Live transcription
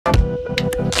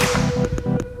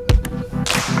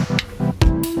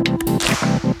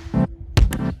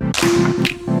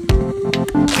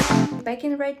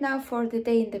packing right now for the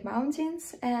day in the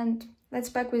mountains, and let's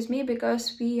pack with me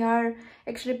because we are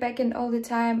actually packing all the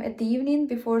time at the evening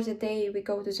before the day we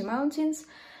go to the mountains,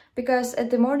 because at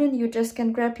the morning you just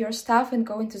can grab your stuff and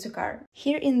go into the car.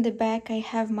 Here in the back I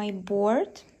have my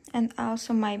board and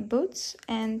also my boots,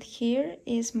 and here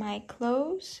is my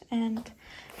clothes and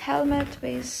helmet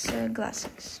with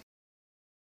glasses.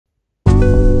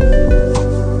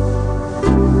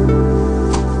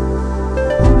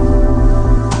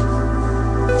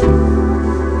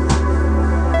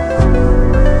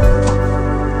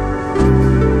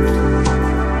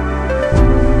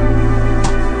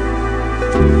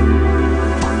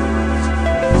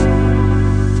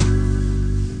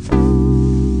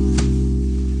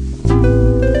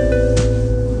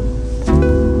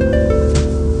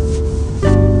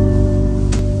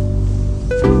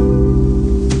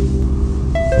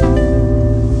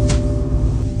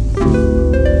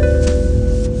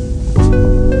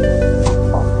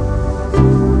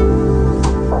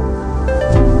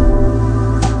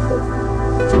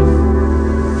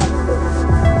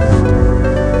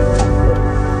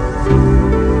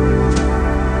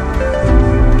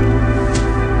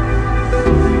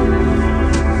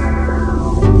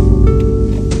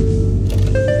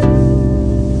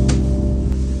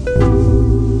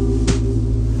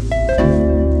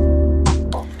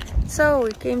 So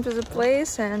we came to the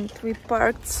place and we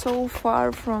parked so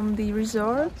far from the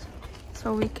resort,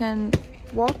 so we can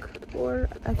walk, or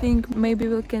I think maybe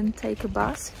we can take a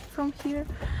bus from here,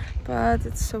 but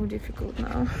it's so difficult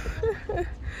now.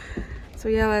 So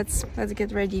yeah, let's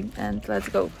get ready and let's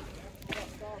go.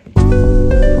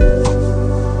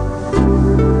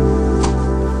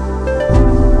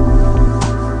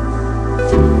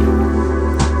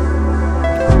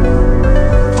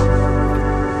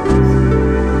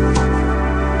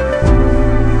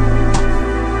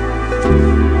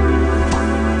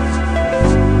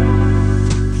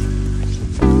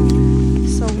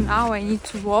 I need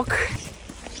to walk,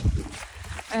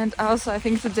 and also I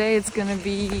think today it's gonna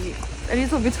be a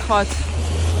little bit hot,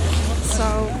 so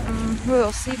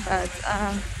we'll see, but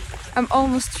I'm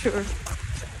almost sure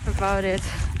about it.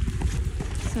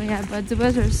 So yeah, but the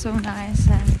weather is so nice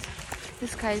and the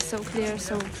sky is so clear,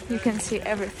 so you can see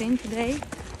everything today,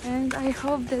 and I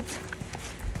hope that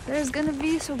there's gonna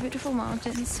be so beautiful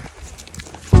mountains.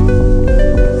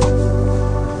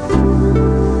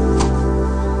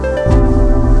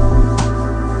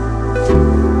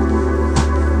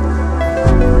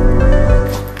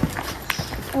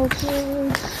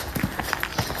 Okay,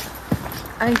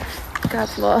 I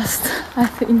got lost, I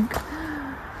think.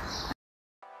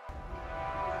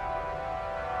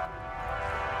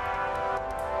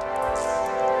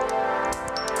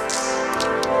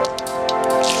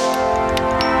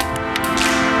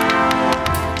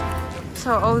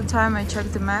 So all the time I check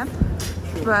the map,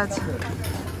 but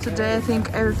today I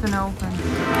think everything open.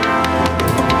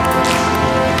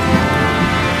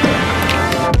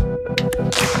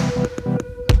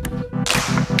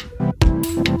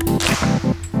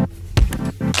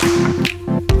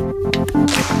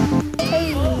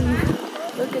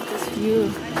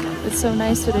 It's so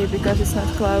nice today because it's not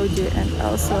cloudy, and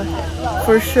also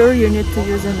for sure you need to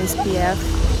use an SPF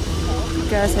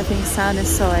because I think sun is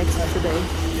so active today.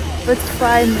 But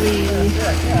finally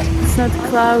it's not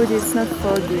cloudy, it's not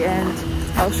foggy, and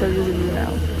I'll show you the view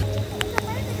now.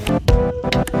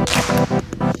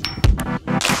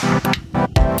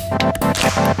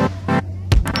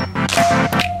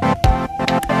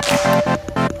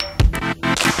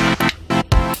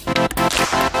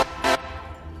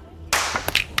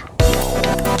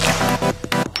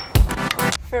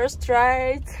 First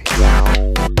ride,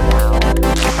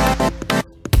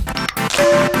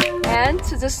 and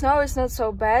the snow is not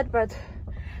so bad, but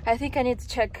I think I need to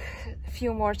check a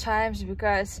few more times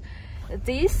because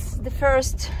the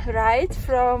first ride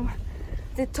from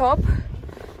the top,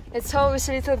 it's always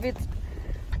a little bit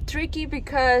tricky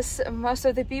because most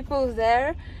of the people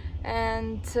there,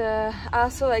 and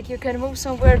also like you can move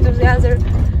somewhere to the other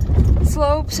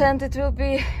slopes and it will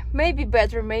be maybe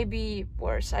better, maybe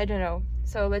worse, I don't know.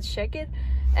 So let's check it.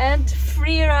 And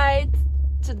free ride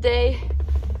today.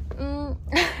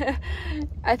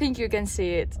 I think you can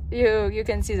see it. You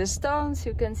can see the stones,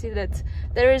 you can see that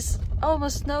there is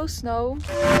almost no snow.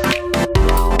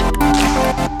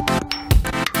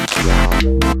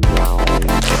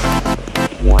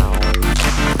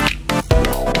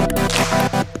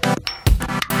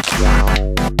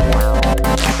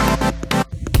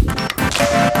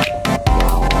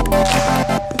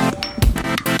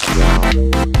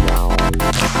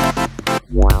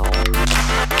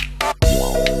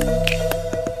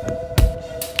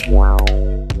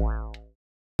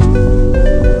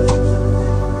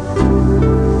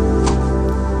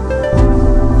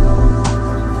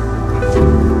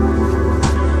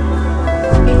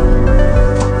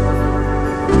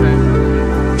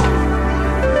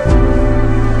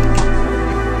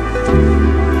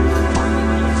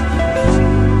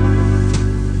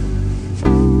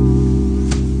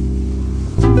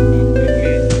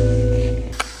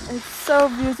 so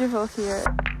beautiful here.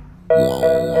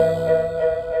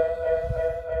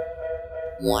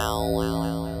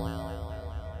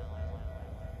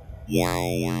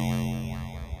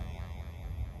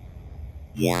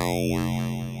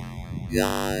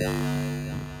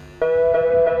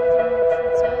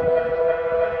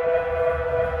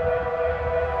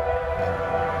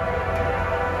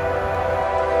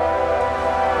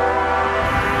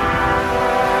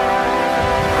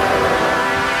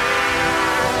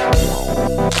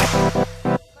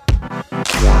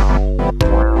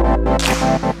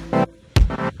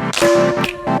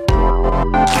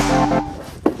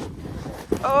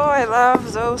 Oh, I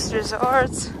love those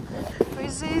resorts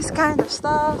with this kind of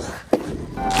stuff.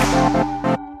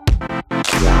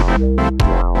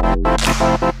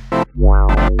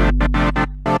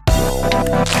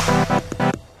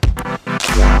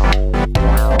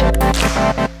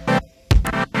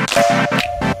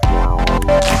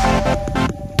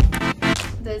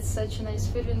 That's such a nice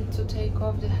feeling to take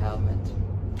off the helmet.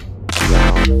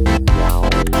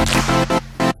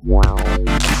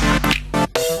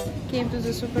 Came to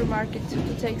the supermarket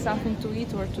to take something to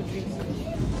eat or to drink.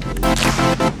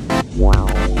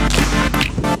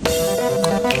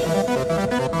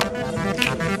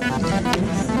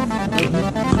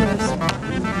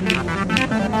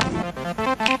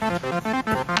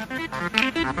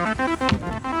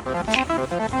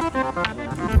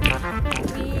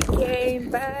 We came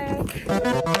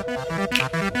back.